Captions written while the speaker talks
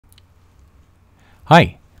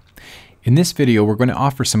Hi! In this video, we're going to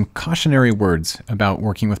offer some cautionary words about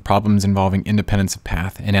working with problems involving independence of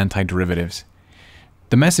path and antiderivatives.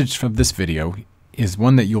 The message of this video is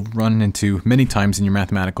one that you'll run into many times in your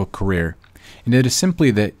mathematical career, and it is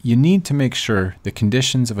simply that you need to make sure the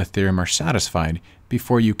conditions of a theorem are satisfied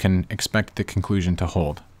before you can expect the conclusion to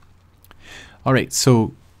hold. Alright,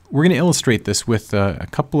 so we're going to illustrate this with a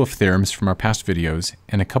couple of theorems from our past videos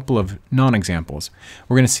and a couple of non-examples.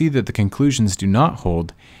 We're going to see that the conclusions do not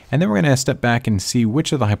hold, and then we're going to step back and see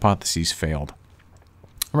which of the hypotheses failed.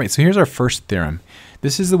 Alright, so here's our first theorem.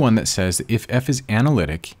 This is the one that says that if f is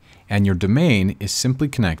analytic and your domain is simply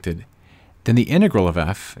connected, then the integral of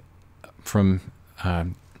f from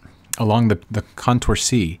along the contour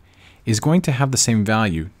C is going to have the same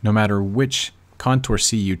value no matter which contour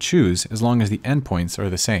C you choose, as long as the endpoints are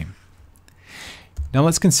the same. Now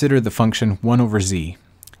let's consider the function 1 over z,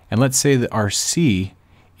 and let's say that our C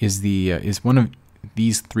is one of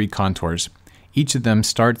these three contours. Each of them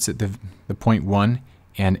starts at the point 1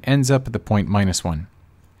 and ends up at the point -1.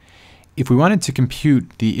 If we wanted to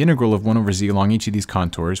compute the integral of 1 over z along each of these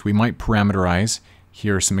contours, we might parameterize.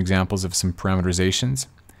 Here are some examples of some parameterizations.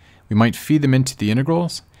 We might feed them into the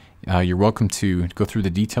integrals. You're welcome to go through the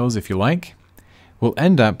details if you like. We'll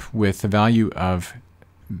end up with the value of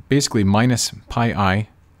basically minus pi I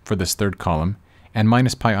for this third column and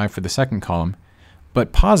minus pi I for the second column,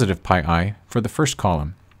 but positive pi I for the first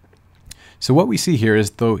column. So what we see here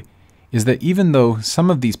is that even though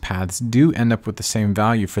some of these paths do end up with the same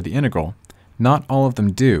value for the integral, not all of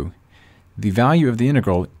them do. The value of the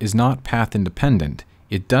integral is not path independent.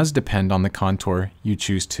 It does depend on the contour you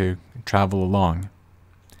choose to travel along.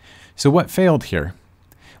 So what failed here?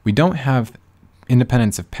 We don't have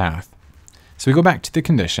independence of path. So we go back to the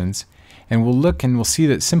conditions and we'll look and we'll see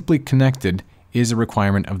that simply connected is a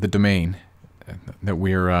requirement of the domain that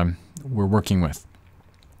we're working with.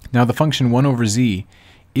 Now the function 1 over z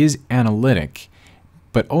is analytic,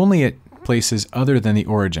 but only at places other than the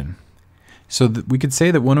origin. So we could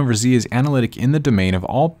say that 1 over z is analytic in the domain of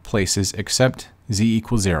all places except z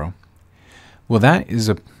equals 0. Well, that is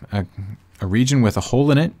a region with a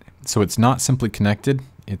hole in it, so it's not simply connected,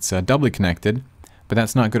 it's doubly connected. But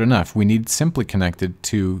that's not good enough. We need simply connected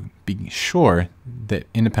to be sure that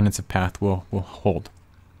independence of path will hold.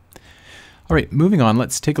 All right, moving on,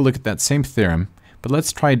 let's take a look at that same theorem, but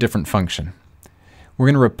let's try a different function. We're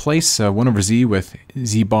going to replace 1 over z with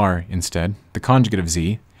z bar instead, the conjugate of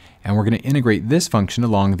z, and we're going to integrate this function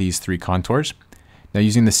along these three contours. Now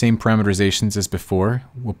using the same parameterizations as before,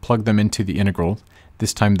 we'll plug them into the integral.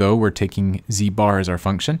 This time though, we're taking z bar as our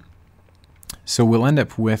function. So we'll end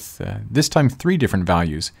up with, this time, three different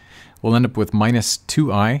values. We'll end up with minus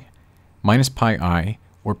 2i, minus pi I,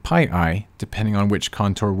 or pi I, depending on which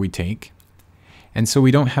contour we take. And so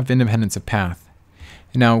we don't have independence of path.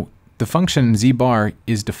 Now, the function z bar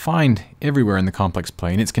is defined everywhere in the complex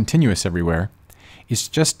plane. It's continuous everywhere. It's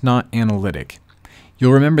just not analytic.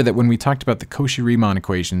 You'll remember that when we talked about the Cauchy-Riemann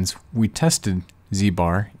equations, we tested z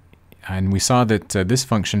bar, and we saw that this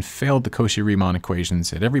function failed the Cauchy-Riemann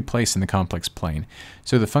equations at every place in the complex plane.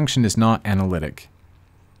 So the function is not analytic.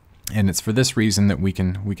 And it's for this reason that we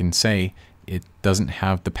can say it doesn't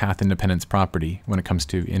have the path independence property when it comes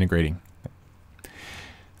to integrating.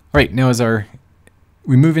 All right, now as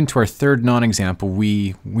we move into our third non-example,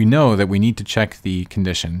 we know that we need to check the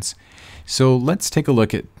conditions. So let's take a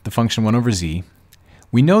look at the function 1 over z.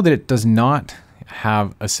 We know that it does not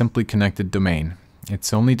have a simply connected domain.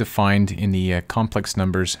 It's only defined in the complex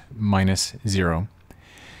numbers minus 0.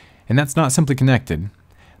 And that's not simply connected.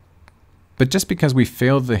 But just because we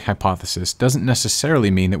failed the hypothesis doesn't necessarily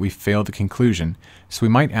mean that we failed the conclusion. So we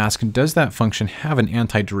might ask, does that function have an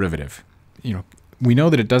antiderivative? We know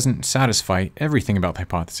that it doesn't satisfy everything about the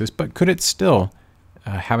hypothesis, but could it still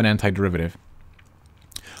have an antiderivative?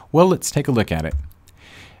 Well, let's take a look at it.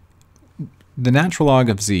 The natural log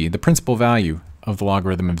of z, the principal value of the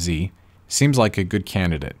logarithm of z, seems like a good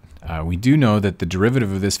candidate. We do know that the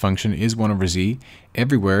derivative of this function is 1 over z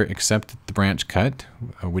everywhere except the branch cut,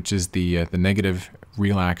 which is the negative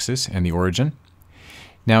real axis and the origin.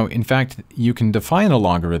 Now, in fact, you can define a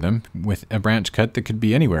logarithm with a branch cut that could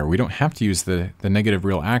be anywhere. We don't have to use the negative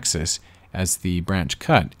real axis as the branch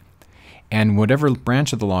cut. And whatever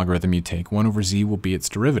branch of the logarithm you take, 1 over z will be its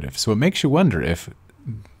derivative. So it makes you wonder if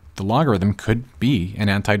the logarithm could be an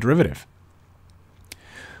antiderivative.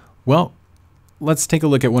 Well, let's take a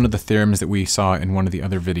look at one of the theorems that we saw in one of the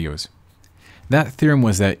other videos. That theorem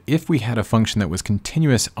was that if we had a function that was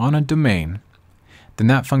continuous on a domain, then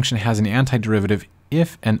that function has an antiderivative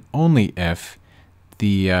if and only if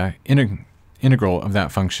the integral of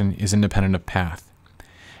that function is independent of path.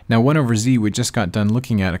 Now 1 over z, we just got done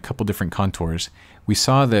looking at a couple different contours. We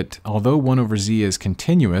saw that although 1 over z is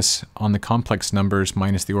continuous on the complex numbers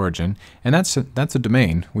minus the origin, and that's a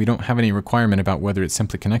domain, we don't have any requirement about whether it's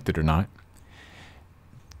simply connected or not,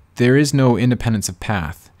 there is no independence of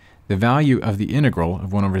path. The value of the integral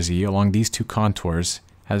of 1 over z along these two contours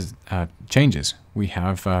has changes. We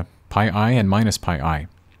have pi I and minus pi I.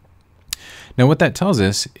 Now what that tells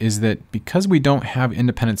us is that because we don't have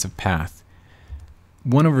independence of path,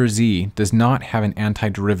 1 over z does not have an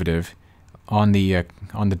antiderivative on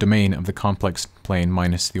the domain of the complex plane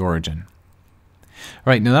minus the origin. All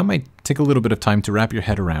right, now that might take a little bit of time to wrap your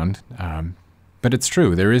head around, but it's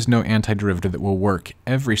true. There is no antiderivative that will work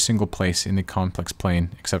every single place in the complex plane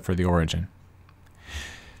except for the origin.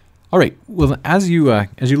 All right, well, as you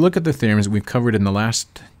look at the theorems that we've covered in the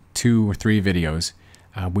last 2 or 3 videos,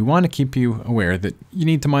 we want to keep you aware that you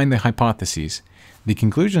need to mind the hypotheses. The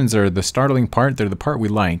conclusions are the startling part, they're the part we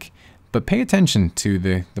like, but pay attention to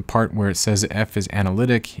the part where it says f is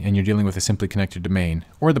analytic and you're dealing with a simply connected domain,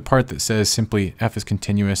 or the part that says simply f is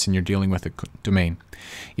continuous and you're dealing with a domain.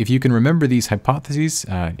 If you can remember these hypotheses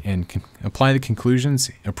and can apply the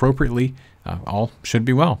conclusions appropriately, all should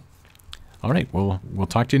be well. All right, we'll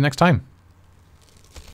talk to you next time.